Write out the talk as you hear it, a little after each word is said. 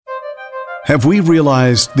Have we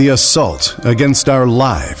realized the assault against our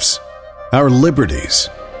lives, our liberties,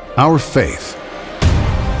 our faith?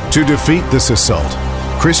 To defeat this assault,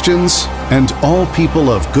 Christians and all people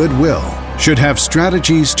of goodwill should have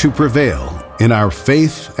strategies to prevail in our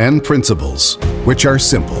faith and principles, which are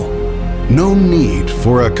simple. No need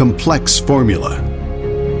for a complex formula.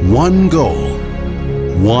 One goal,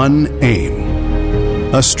 one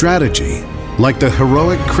aim. A strategy like the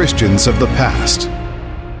heroic Christians of the past.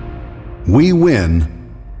 We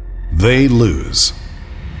win, they lose.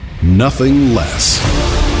 Nothing less.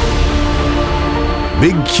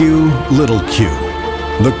 Big Q, Little Q.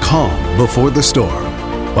 The Calm Before the Storm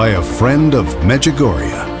by a friend of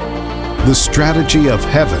Medjugorje. The strategy of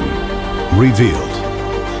heaven revealed.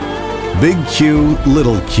 Big Q,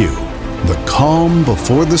 Little Q. The Calm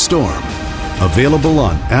Before the Storm. Available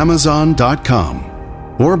on Amazon.com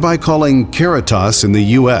or by calling Caritas in the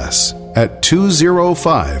U.S. at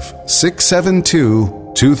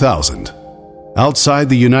 205-672-2000. Outside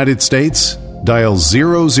the United States, dial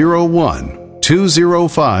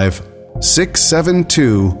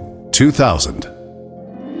 001-205-672-2000.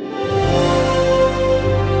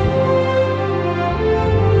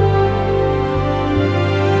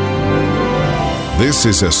 This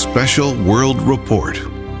is a special World Report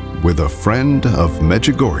with a friend of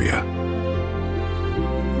Medjugorje.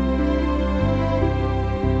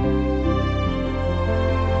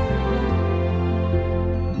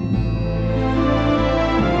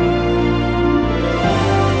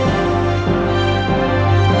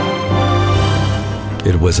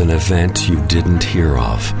 It was an event you didn't hear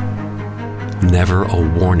of. Never a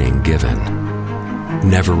warning given.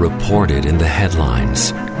 Never reported in the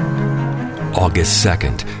headlines. August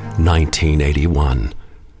 2nd, 1981.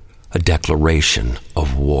 A declaration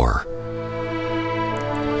of war.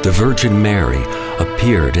 The Virgin Mary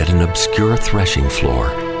appeared at an obscure threshing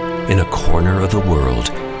floor in a corner of the world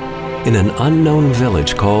in an unknown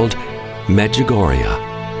village called Medjugorje.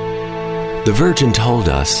 The Virgin told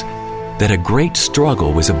us that a great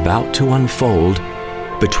struggle was about to unfold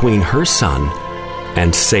between her son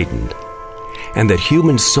and Satan, and that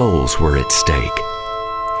human souls were at stake.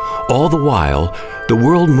 All the while, the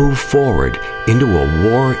world moved forward into a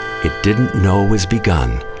war it didn't know was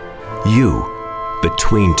begun. You,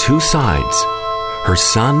 between two sides, her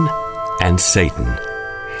son and Satan,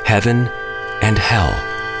 heaven and hell,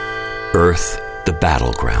 earth the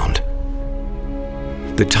battleground.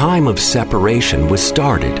 The time of separation was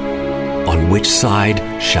started. On which side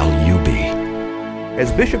shall you be?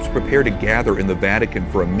 As bishops prepare to gather in the Vatican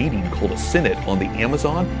for a meeting called a Synod on the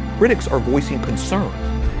Amazon, critics are voicing concern.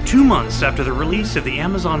 2 months after the release of the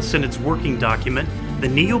Amazon Synod's working document, the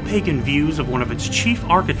neo-pagan views of one of its chief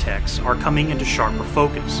architects are coming into sharper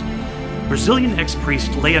focus. Brazilian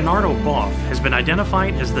ex-priest Leonardo Boff has been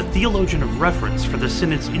identified as the theologian of reference for the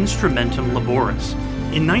Synod's Instrumentum Laboris.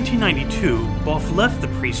 In 1992, Boff left the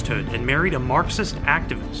priesthood and married a Marxist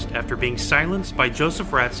activist after being silenced by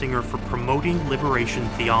Joseph Ratzinger for promoting liberation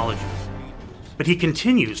theology. But he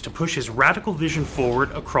continues to push his radical vision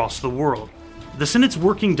forward across the world. The Synod's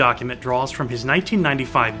working document draws from his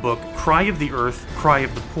 1995 book, Cry of the Earth, Cry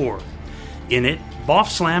of the Poor. In it, Boff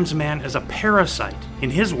slams man as a parasite, in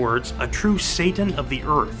his words, a true Satan of the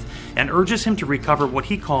earth, and urges him to recover what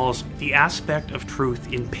he calls the aspect of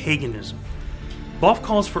truth in paganism. Boff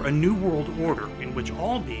calls for a new world order in which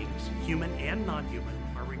all beings, human and non-human,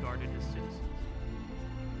 are regarded as citizens.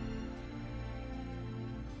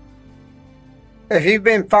 If you've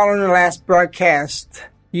been following the last broadcast,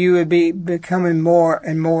 you would be becoming more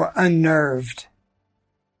and more unnerved.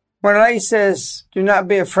 When a lady says, do not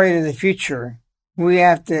be afraid of the future, we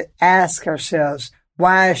have to ask ourselves,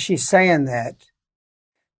 why is she saying that?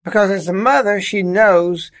 Because as a mother, she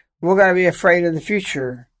knows we're going to be afraid of the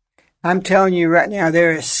future. I'm telling you right now,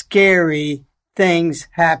 there are scary things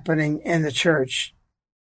happening in the church.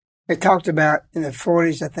 They talked about in the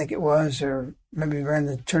 40s, I think it was, or maybe around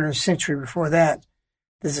the turn of the century before that,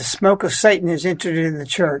 that the smoke of Satan has entered in the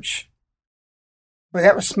church. Well,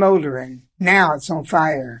 that was smoldering. Now it's on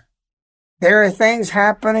fire. There are things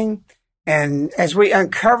happening, and as we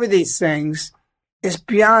uncover these things, it's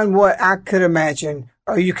beyond what I could imagine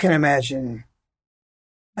or you can imagine.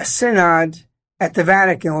 A synod at the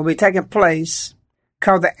Vatican will be taking place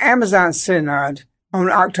called the Amazon Synod on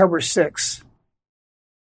October 6th.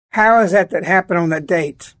 How is that happened on that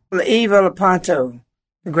date? On the eve of Lepanto,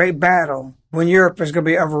 the great battle, when Europe is going to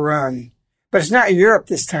be overrun. But it's not Europe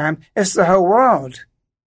this time, it's the whole world.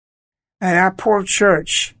 And our poor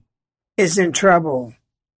church is in trouble.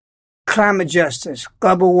 Climate justice,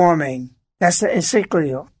 global warming, that's the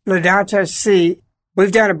encyclical. Laudato Si.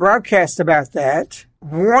 We've done a broadcast about that,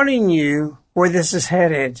 warning you where this is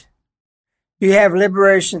headed. You have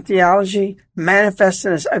liberation theology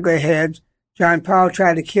manifesting its ugly head. John Paul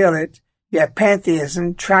tried to kill it. You have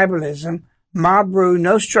pantheism, tribalism, mob rule,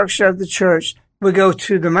 no structure of the church. We go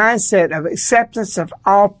to the mindset of acceptance of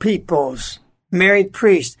all peoples, married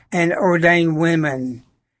priests, and ordained women.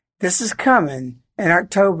 This is coming in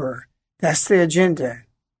October. That's the agenda.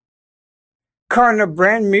 Cardinal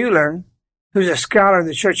Brand Mueller, who's a scholar of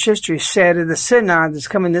the church history, said in the Synod that's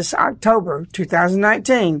coming this October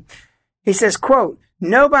 2019, he says, quote,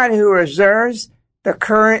 "Nobody who observes the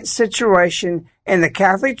current situation in the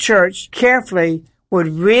Catholic Church carefully would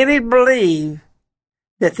really believe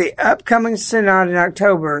that the upcoming Synod in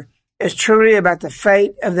October is truly about the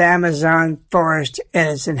fate of the Amazon forest and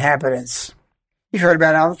its inhabitants." You've heard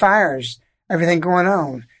about all the fires, everything going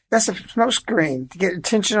on. That's a smokescreen to get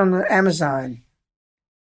attention on the Amazon.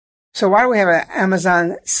 So why do we have an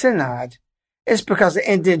Amazon Synod? It's because of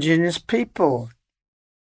indigenous people.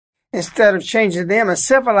 Instead of changing them and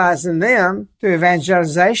civilizing them through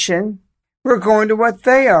evangelization, we're going to what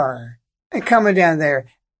they are and coming down there,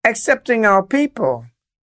 accepting all people.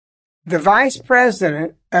 The vice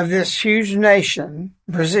president of this huge nation,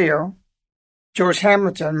 Brazil, George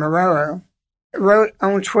Hamilton Moreira, wrote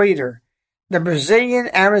on Twitter, "The Brazilian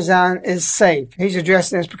Amazon is safe." He's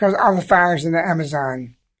addressing this because of all the fires in the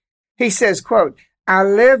Amazon. He says, quote, "I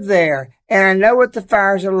live there and I know what the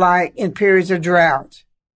fires are like in periods of drought."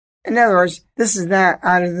 In other words, this is not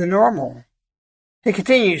out of the normal. He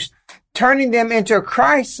continues, "Turning them into a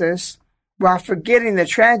crisis while forgetting the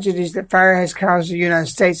tragedies that fire has caused the United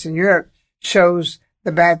States and Europe shows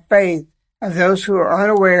the bad faith of those who are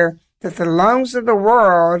unaware that the lungs of the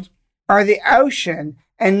world are the ocean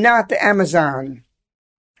and not the Amazon."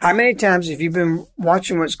 How many times have you been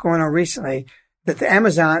watching what's going on recently that the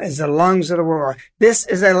Amazon is the lungs of the world? This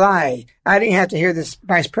is a lie. I didn't have to hear this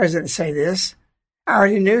vice president say this. I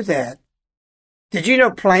already knew that. Did you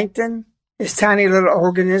know plankton is tiny little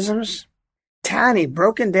organisms? Tiny,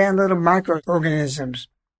 broken down little microorganisms.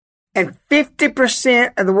 And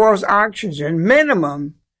 50% of the world's oxygen,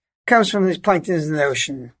 minimum, comes from these planktons in the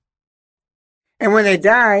ocean. And when they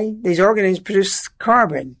die, these organisms produce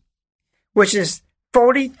carbon, which is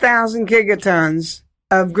 40,000 gigatons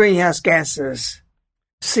of greenhouse gases,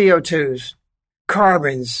 CO2s,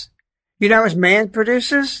 carbons. You know how much man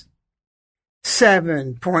produces?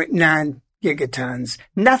 7.9 gigatons.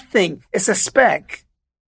 Nothing. It's a speck.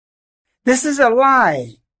 This is a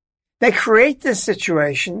lie. They create this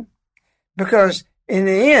situation because in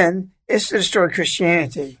the end, it's to destroy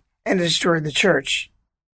Christianity and to destroy the church.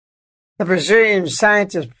 The Brazilian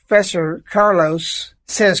scientist, Professor Carlos,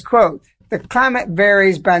 says, quote, "The climate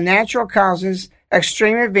varies by natural causes.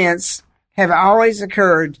 Extreme events have always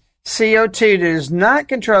occurred. CO2 does not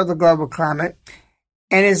control the global climate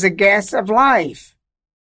and is a gas of life."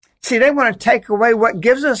 See, they want to take away what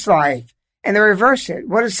gives us life and they reverse it.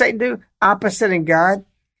 What does Satan do? Opposite in God.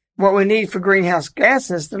 What we need for greenhouse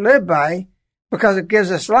gases to live by, because it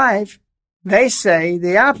gives us life, they say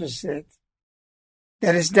the opposite,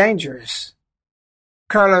 that it's dangerous.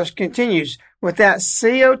 Carlos continues, "Without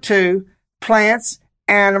CO2, plants,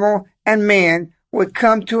 animal, and man would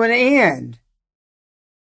come to an end."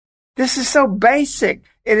 This is so basic.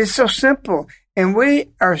 It is so simple. And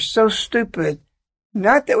we are so stupid.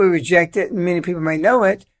 Not that we reject it, and many people may know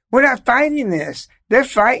it. We're not fighting this. They're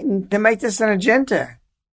fighting to make this an agenda.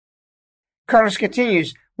 Carlos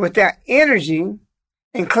continues, "Without energy,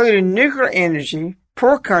 including nuclear energy,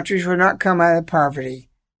 poor countries will not come out of poverty.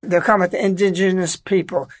 They'll come at the indigenous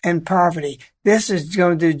people in poverty. This is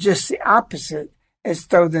going to do just the opposite. It's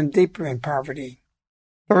throw them deeper in poverty."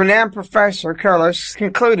 The renowned professor Carlos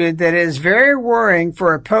concluded that it is very worrying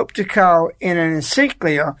for a pope to call in an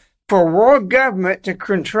encyclical for world government to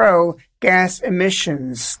control gas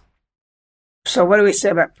emissions. So what do we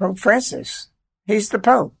say about Pope Francis? He's the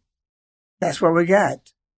pope. That's what we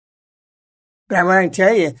got. But I can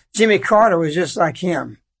tell you, Jimmy Carter was just like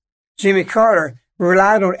him. Jimmy Carter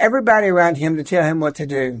relied on everybody around him to tell him what to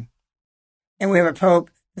do. And we have a pope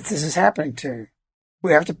that this is happening to.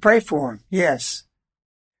 We have to pray for him, yes.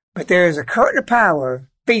 But there is a curtain of power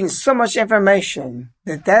feeding so much information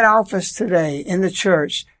that office today in the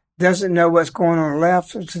church doesn't know what's going on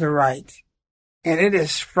left or to the right. And it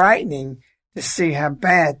is frightening to see how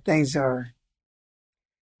bad things are.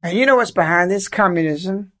 And you know what's behind this?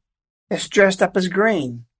 Communism. It's dressed up as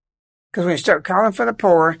green. Because when you start calling for the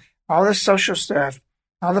poor, all the social stuff,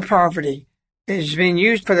 all the poverty is being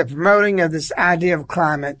used for the promoting of this idea of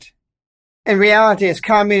climate. In reality, it's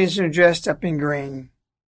communism dressed up in green.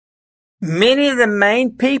 Many of the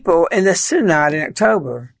main people in the Synod in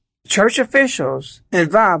October, Church officials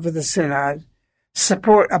involved with the Synod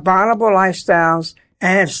support abominable lifestyles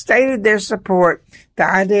and have stated their support the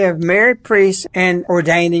idea of married priests and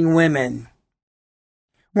ordaining women.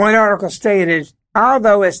 One article stated,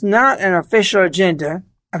 although it's not an official agenda,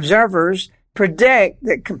 observers predict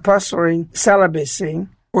that compulsory celibacy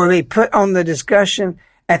will be put on the discussion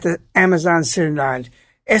at the Amazon Synod.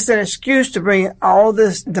 It's an excuse to bring all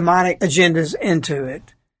this demonic agendas into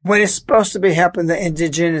it, when it's supposed to be helping the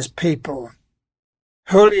indigenous people.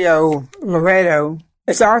 Julio Loredo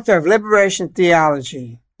is author of Liberation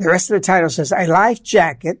Theology. The rest of the title says, A Life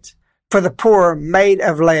Jacket for the Poor Made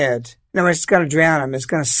of Lead. No, it's going to drown them. It's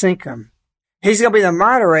going to sink them. He's going to be the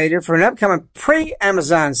moderator for an upcoming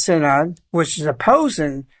pre-Amazon Synod, which is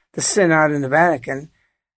opposing the Synod in the Vatican,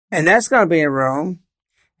 and that's going to be in Rome.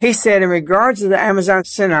 He said in regards to the Amazon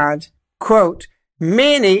Synod, quote,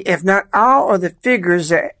 many, if not all, of the figures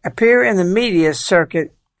that appear in the media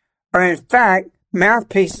circuit are in fact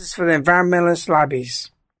mouthpieces for the environmentalist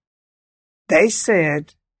lobbies. They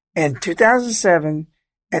said in 2007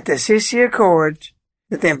 at the CC Accord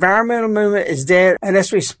that the environmental movement is dead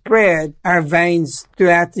unless we spread our veins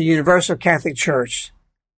throughout the Universal Catholic Church.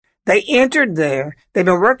 They entered there. They've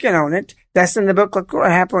been working on it. That's in the book, Look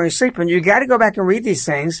What Happened When You're Sleeping. You got to go back and read these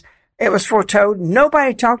things. It was foretold.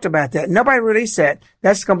 Nobody talked about that. Nobody released that.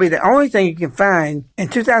 That's going to be the only thing you can find in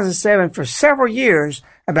 2007 for several years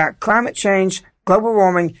about climate change, global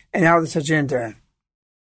warming, and all this agenda.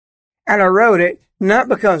 And I wrote it not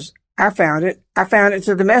because I found it. I found it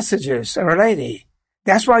through the messages of Our Lady.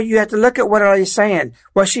 That's why you have to look at what Our Lady's saying,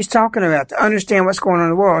 what she's talking about, to understand what's going on in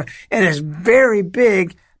the world. And it's very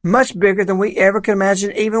big, much bigger than we ever could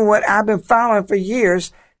imagine, even what I've been following for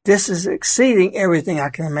years. This is exceeding everything I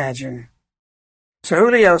can imagine. So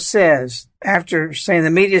Julio says, after saying the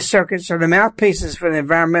media circuits are the mouthpieces for the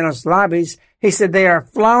environmentalist lobbies, he said they are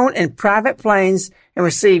flown in private planes and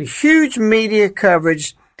receive huge media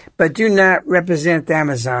coverage, but do not represent the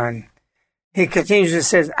Amazon. He continues and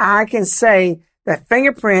says, I can say the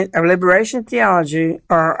fingerprint of liberation theology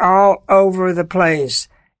are all over the place,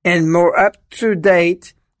 and more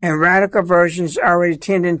up-to-date and radical versions already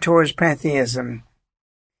tending towards pantheism.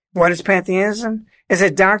 What is pantheism? It's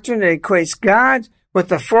a doctrine that equates God with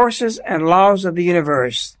the forces and laws of the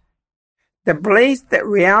universe. The belief that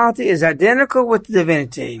reality is identical with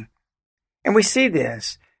divinity. And we see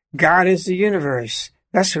this. God is the universe.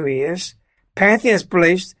 That's who he is. Pantheist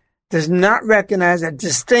beliefs does not recognize a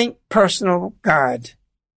distinct personal God.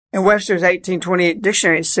 In Webster's 1828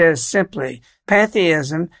 dictionary, it says simply,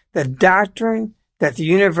 pantheism, the doctrine that the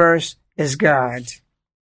universe is God.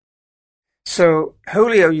 So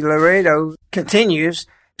Julio Loredo continues,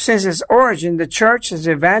 since its origin, the church is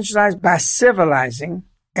evangelized by civilizing,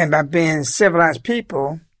 and by being civilized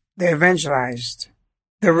people, they're evangelized.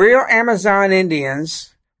 The real Amazon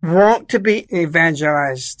Indians want to be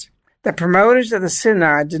evangelized. The promoters of the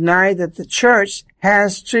Synod deny that the church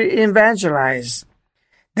has to evangelize.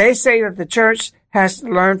 They say that the church has to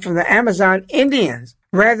learn from the Amazon Indians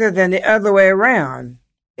rather than the other way around.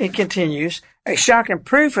 It continues, a shocking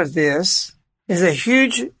proof of this is a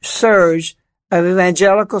huge surge of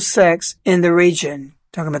evangelical sects in the region,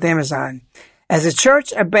 talking about the Amazon. As the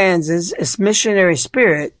church abandons its missionary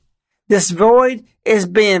spirit, this void is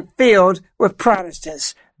being filled with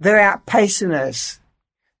Protestants. They're outpacing us.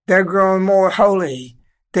 They're growing more holy.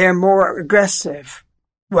 They're more aggressive,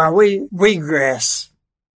 while we regress.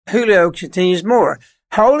 Julio continues more.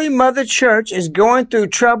 Holy Mother Church is going through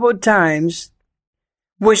troubled times,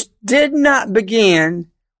 which did not begin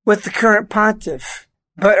with the current pontiff,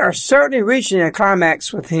 but are certainly reaching a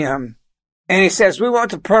climax with him. And he says, we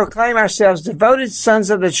want to proclaim ourselves devoted sons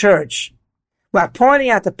of the church, while pointing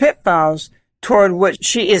out the pitfalls toward which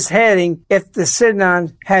she is heading if the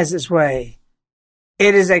Synod has its way.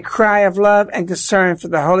 It is a cry of love and concern for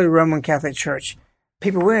the Holy Roman Catholic Church.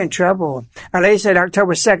 People, we're in trouble. Our Lady said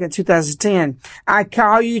October 2nd, 2010, I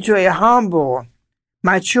call you to a humble,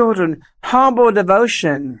 my children, humble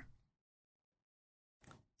devotion.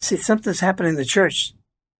 See, something's happening in the church.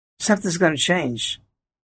 Something's going to change.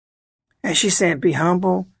 And she's saying, be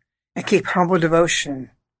humble and keep humble devotion.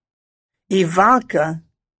 Ivanka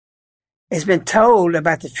has been told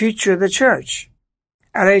about the future of the church.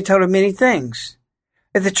 I already told her many things.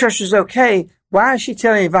 If the church is okay, why is she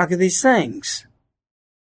telling Ivanka these things?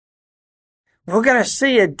 We're going to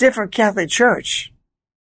see a different Catholic Church.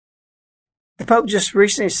 The Pope just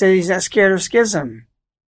recently said he's not scared of schism.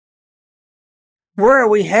 Where are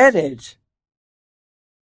we headed?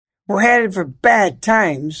 We're headed for bad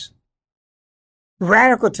times,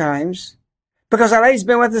 radical times, Because Our Lady's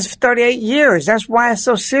been with us for 38 years. That's why it's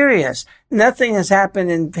so serious. Nothing has happened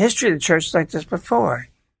in the history of the church like this before.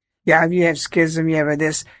 Yeah, you have schism, you have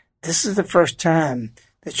this. This is the first time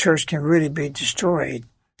the church can really be destroyed.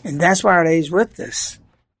 And that's why Our Lady's with us.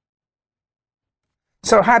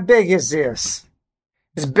 So how big is this?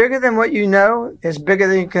 It's bigger than what you know. It's bigger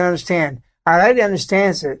than you can understand. Our Lady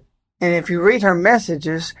understands it. And if you read her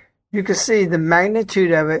messages, you can see the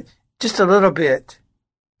magnitude of it just a little bit.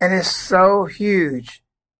 And it's so huge.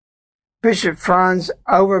 Bishop Franz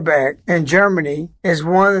Overbeck in Germany is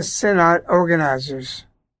one of the Synod organizers.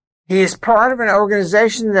 He is part of an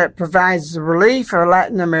organization that provides relief for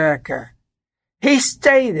Latin America. He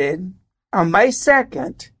stated on May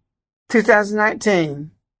 2nd,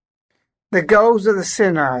 2019, the goals of the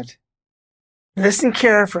Synod. Listen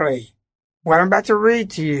carefully. What I'm about to read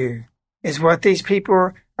to you is what these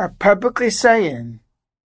people are publicly saying.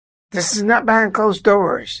 This is not behind closed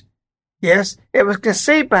doors. Yes, it was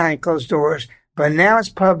conceived behind closed doors, but now it's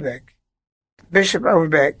public. Bishop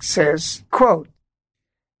Overbeck says, quote,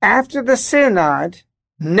 after the Synod,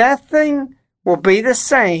 nothing will be the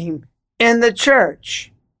same in the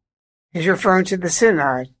church. He's referring to the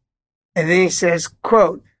Synod. And then he says,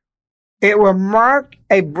 quote, it will mark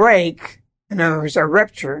a break, in other words, a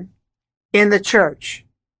rupture, in the church.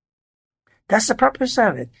 That's the purpose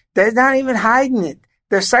of it. They're not even hiding it.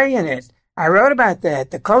 They're saying it. I wrote about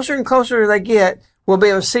that. The closer and closer they get, we'll be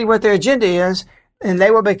able to see what their agenda is, and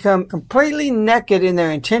they will become completely naked in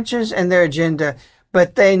their intentions and their agenda.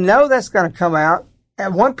 But they know that's going to come out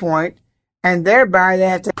at one point, and thereby they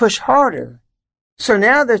have to push harder. So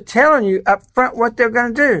now they're telling you up front what they're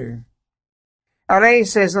going to do. Our Lady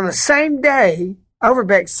says on the same day,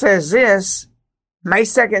 Overbeck says this, May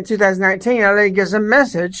 2nd, 2019, Our Lady gives a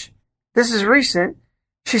message. This is recent.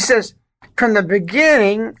 She says, from the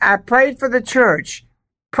beginning, I prayed for the church.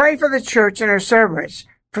 Pray for the church and her servants,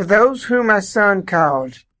 for those whom my son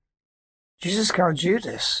called. Jesus called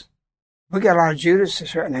Judas. We got a lot of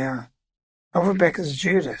Judases right now. Overbeck is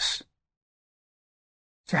Judas.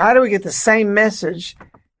 So how do we get the same message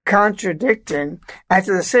contradicting?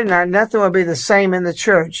 After the Synod, nothing will be the same in the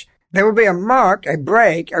church. There will be a mark, a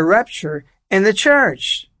break, a rupture in the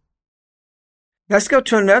church. Let's go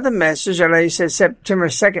to another message. Our Lady said September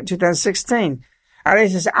 2nd, 2016. Our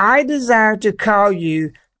Lady says, I desire to call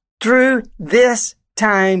you through this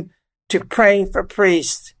time to pray for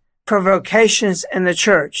priests, for vocations in the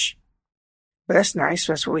church. Well, that's nice.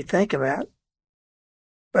 That's what we think about.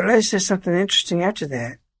 But let's say something interesting after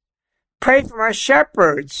that. Pray for my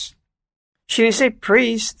shepherds. She didn't say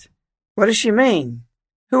priest. What does she mean?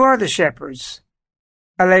 Who are the shepherds?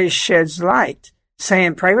 Our Lady sheds light,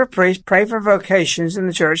 saying pray for priests, pray for vocations in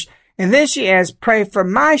the church. And then she adds, pray for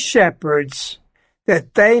my shepherds,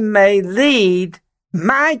 that they may lead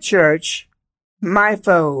my church, my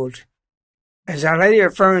fold. Is Our Lady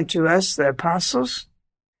referring to us, the apostles,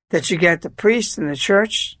 that you got the priests in the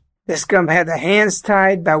church that's going to have their hands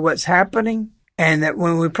tied by what's happening? And that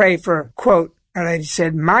when we pray for, quote, Our Lady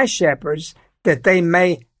said, my shepherds, that they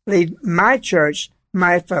may lead my church,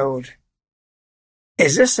 my fold.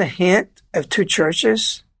 Is this a hint of two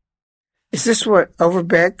churches? Is this what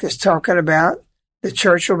Overbeck is talking about? The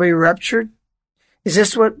church will be ruptured? Is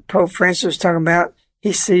this what Pope Francis is talking about?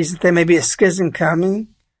 He sees that there may be a schism coming.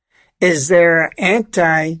 Is there an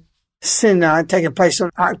anti-synod taking place on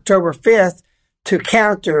October 5th to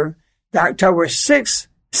counter the October 6th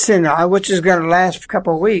synod, which is going to last a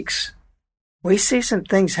couple of weeks? We see some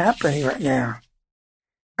things happening right now.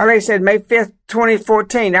 Our Lady said, May 5th,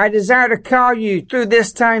 2014, I desire to call you through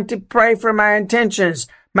this time to pray for my intentions,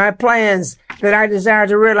 my plans that I desire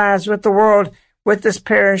to realize with the world, with this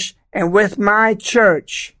parish, and with my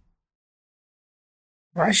church.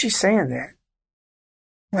 Why is she saying that?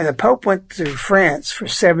 When the Pope went to France for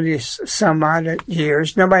 70 some odd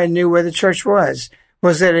years, nobody knew where the church was.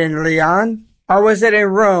 Was it in Lyon or was it in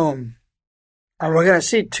Rome? Are we going to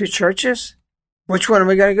see two churches? Which one are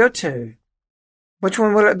we going to go to? Which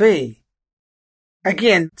one will it be?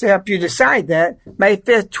 Again, to help you decide that, May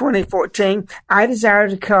 5th, 2014, I desire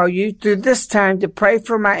to call you through this time to pray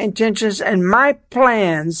for my intentions and my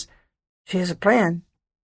plans. She has a plan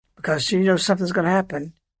because she knows something's going to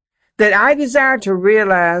happen. That I desire to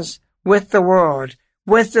realize with the world,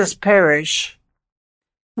 with this parish,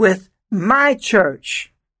 with my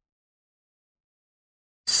church.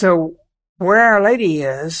 So where Our Lady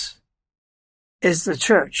is the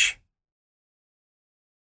church.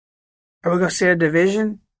 Are we going to see a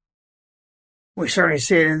division? We certainly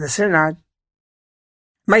see it in the Synod.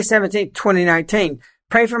 May 17, 2019.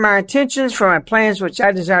 Pray for my intentions, for my plans, which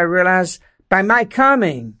I desire to realize by my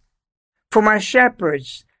coming, for my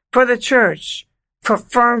shepherds, for the church, for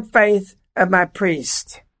firm faith of my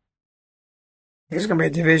priest. There's going to be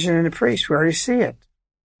a division in the priest. We already see it.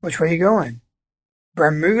 Which way are you going?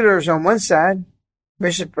 Brandmüller is on one side.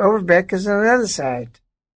 Bishop Overbeck is on the other side.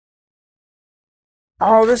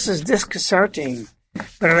 All this is disconcerting.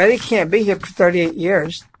 But a lady can't be here for 38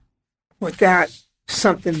 years without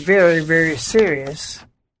something very, very serious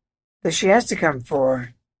that she has to come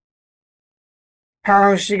for. How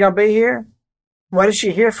long is she going to be here? What is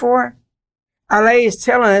she here for? Our lady is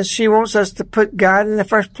telling us she wants us to put God in the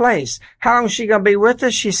first place. How long is she going to be with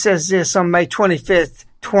us? She says this on May 25th,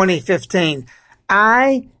 2015.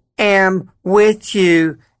 I am with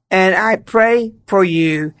you, and I pray for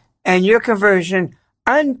you and your conversion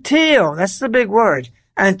until, that's the big word,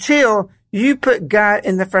 until you put God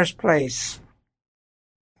in the first place.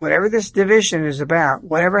 Whatever this division is about,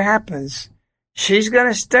 whatever happens, she's going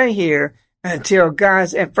to stay here until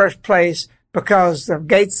God's in first place, because the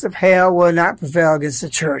gates of hell will not prevail against the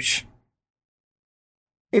church.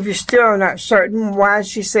 If you're still not certain, why did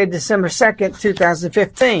she say December 2nd,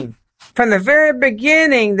 2015? From the very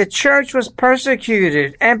beginning, the church was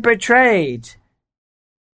persecuted and betrayed.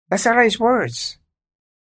 That's our lady's words.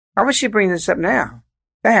 Why would she bring this up now?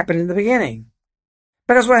 That happened in the beginning.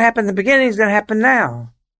 Because what happened in the beginning is going to happen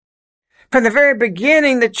now. From the very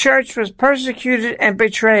beginning, the church was persecuted and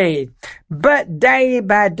betrayed, but day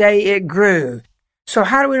by day it grew. So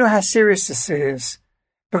how do we know how serious this is?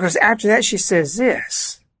 Because after that she says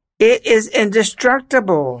this, it is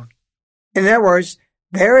indestructible. In other words,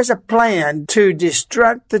 there is a plan to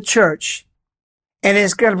destruct the church, and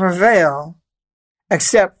it's going to prevail,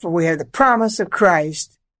 except for we have the promise of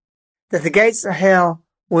Christ that the gates of hell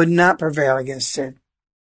would not prevail against it.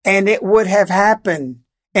 And it would have happened.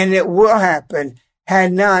 And it will happen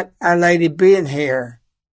had not Our Lady been here.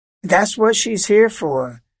 That's what she's here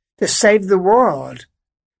for, to save the world.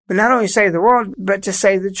 But not only save the world, but to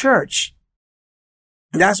save the church.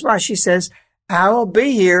 That's why she says, I will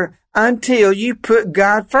be here until you put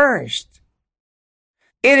God first.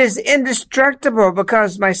 It is indestructible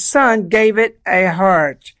because my Son gave it a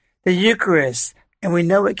heart, the Eucharist, and we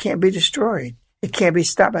know it can't be destroyed. It can't be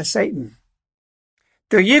stopped by Satan.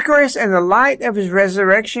 The Eucharist and the light of his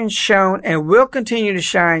resurrection shone and will continue to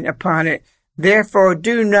shine upon it. Therefore,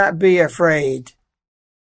 do not be afraid.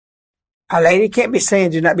 Our Lady can't be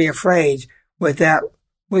saying do not be afraid without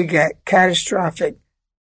we got catastrophic,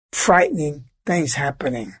 frightening things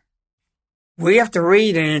happening. We have to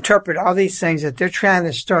read and interpret all these things that they're trying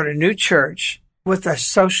to start a new church with a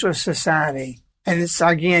socialist society. And this,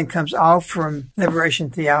 again, comes all from liberation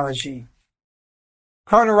theology.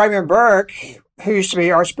 Cardinal Raymond Burke, who used to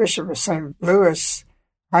be Archbishop of St. Louis,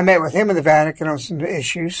 I met with him in the Vatican on some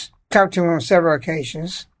issues, talked to him on several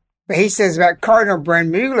occasions. But he says about Cardinal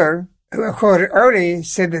Brandmüller, who I quoted earlier,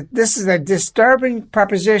 said that this is a disturbing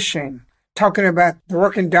proposition, talking about the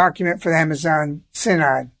working document for the Amazon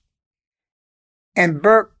Synod. And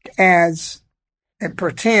Burke adds, it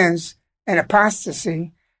pretends an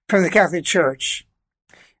apostasy from the Catholic Church.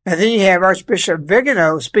 And then you have Archbishop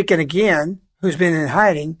Vigano speaking again, who's been in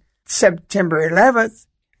hiding, September 11th.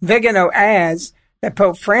 Vigano adds that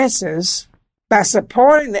Pope Francis, by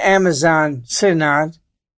supporting the Amazon Synod,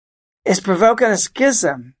 is provoking a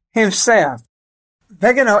schism himself.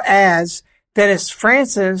 Vigano adds that it's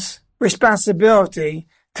Francis' responsibility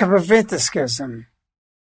to prevent the schism.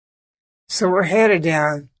 So we're headed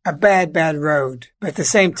down a bad, bad road. But at the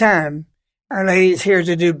same time, Our Lady is here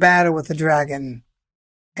to do battle with the dragon.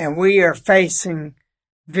 And we are facing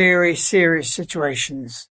very serious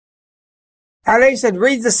situations. Our Lady said,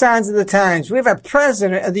 read the signs of the times. We have a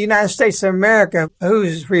president of the United States of America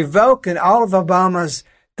who's revoking all of Obama's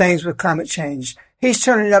things with climate change. He's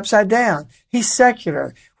turning it upside down. He's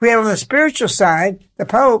secular. We have on the spiritual side, the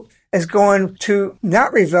Pope is going to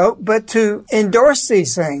not revoke, but to endorse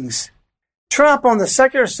these things. Trump on the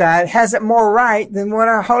secular side has it more right than what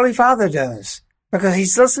our Holy Father does, because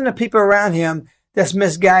he's listening to people around him that's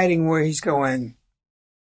misguiding where he's going.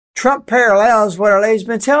 Trump parallels what Our Lady's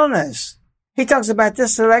been telling us. He talks about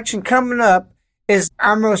this election coming up is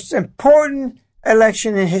our most important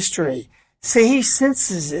election in history. See, he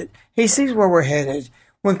senses it. He sees where we're headed.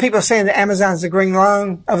 When people are saying the Amazon's the green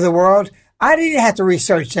lung of the world, I didn't have to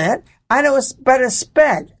research that. I know it's but a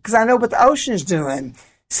speck because I know what the ocean's doing.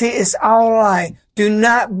 See, it's all a lie. Do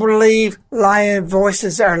not believe lying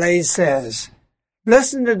voices, Our Lady says.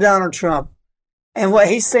 Listen to Donald Trump and what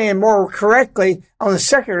he's saying more correctly on the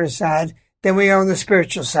secular side than we are on the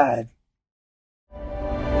spiritual side.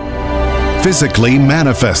 Physically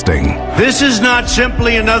manifesting. This is not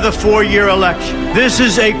simply another 4-year election. This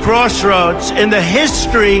is a crossroads in the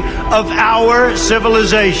history of our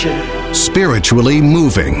civilization. spiritually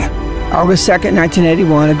moving. August 2nd,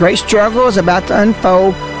 1981, a great struggle is about to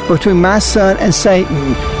unfold between my son and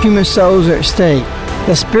Satan. Human souls are at stake.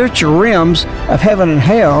 The spiritual realms of heaven and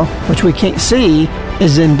hell, which we can't see,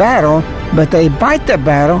 is in battle, but they fight the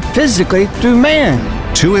battle physically through man.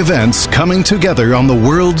 Two events coming together on the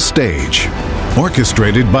world stage,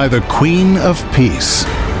 orchestrated by the Queen of Peace.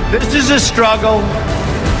 This is a struggle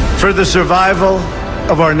for the survival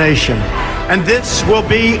of our nation, and this will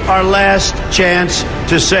be our last chance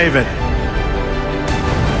to save it.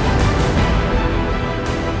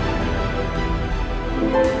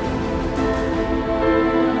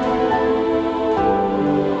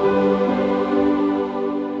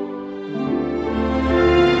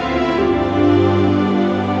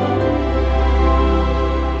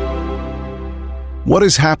 What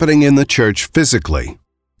is happening in the church physically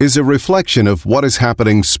is a reflection of what is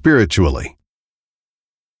happening spiritually.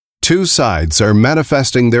 Two sides are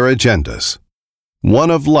manifesting their agendas, one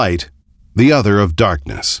of light, the other of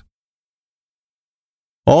darkness.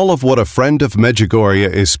 All of what a friend of Medjugorje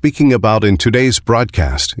is speaking about in today's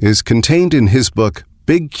broadcast is contained in his book,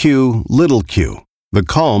 Big Q, Little Q, The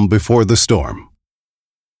Calm Before the Storm.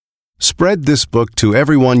 Spread this book to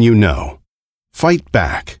everyone you know. Fight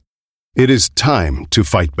back. It is time to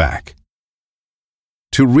fight back.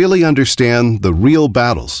 To really understand the real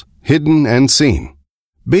battles, hidden and seen,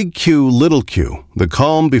 Big Q, Little Q, The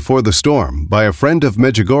Calm Before the Storm by a friend of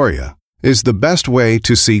Medjugorje is the best way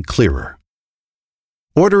to see clearer.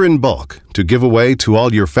 Order in bulk to give away to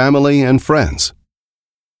all your family and friends.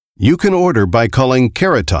 You can order by calling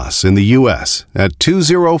Caritas in the U.S. at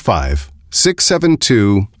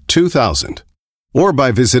 205-672-2000 or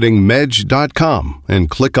by visiting medj.com and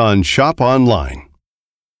click on Shop Online.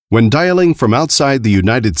 When dialing from outside the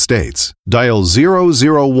United States, dial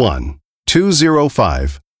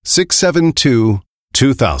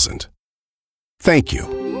 001-205-672-2000. Thank you.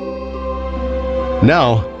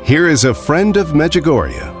 Now, here is a friend of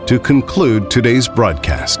Medjugorje to conclude today's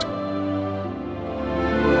broadcast.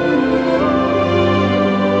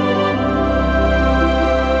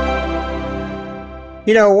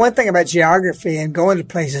 You know, one thing about geography and going to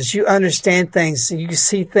places, you understand things. You can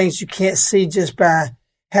see things you can't see just by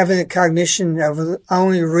having the cognition of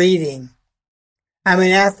only reading. I'm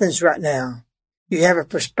in Athens right now. You have a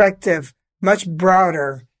perspective much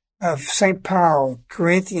broader of St. Paul,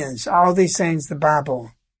 Corinthians, all these things, the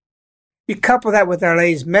Bible. You couple that with Our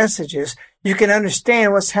Lady's messages, you can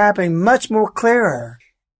understand what's happening much more clearer.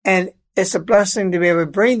 And it's a blessing to be able to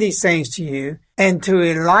bring these things to you and to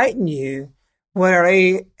enlighten you. What Our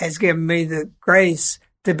Lady has given me the grace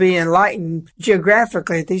to be enlightened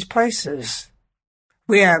geographically at these places.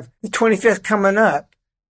 We have the 25th coming up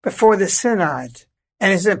before the Synod,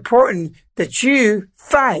 and it's important that you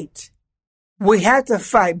fight. We have to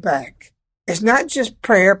fight back. It's not just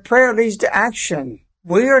prayer. Prayer leads to action.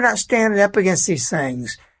 We are not standing up against these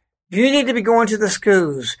things. You need to be going to the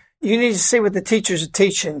schools. You need to see what the teachers are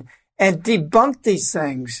teaching and debunk these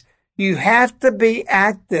things. You have to be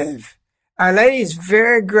active. Our Lady is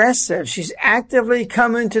very aggressive. She's actively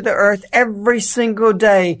coming to the earth every single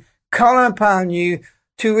day, calling upon you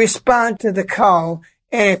to respond to the call.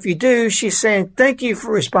 And if you do, she's saying, thank you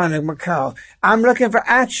for responding to my call. I'm looking for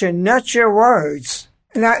action, not your words,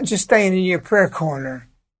 not just staying in your prayer corner.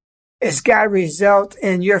 It's got to result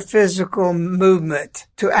in your physical movement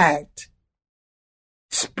to act.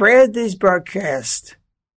 Spread these broadcasts.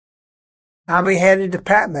 I'll be headed to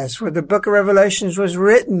Patmos, where the book of Revelations was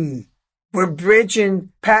written. We're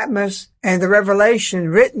bridging Patmos and the Revelation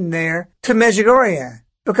written there to Medjugorje,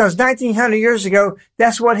 because 1900 years ago,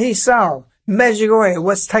 that's what he saw. Medjugorje,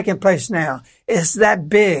 what's taking place now, is that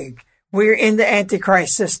big. We're in the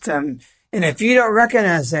Antichrist system. And if you don't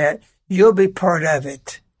recognize that, you'll be part of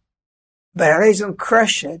it. But Our Lady's going to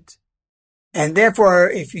crush it. And therefore,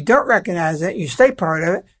 if you don't recognize it, you stay part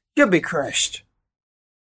of it, you'll be crushed.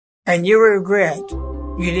 And you'll regret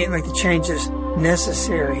you didn't make the changes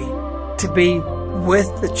necessary to be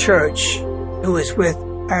with the church who is with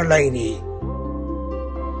Our Lady.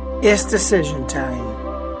 It's decision time.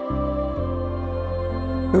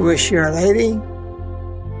 We wish you, Our Lady.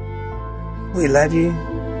 We love you.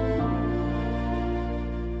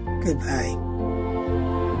 Goodbye.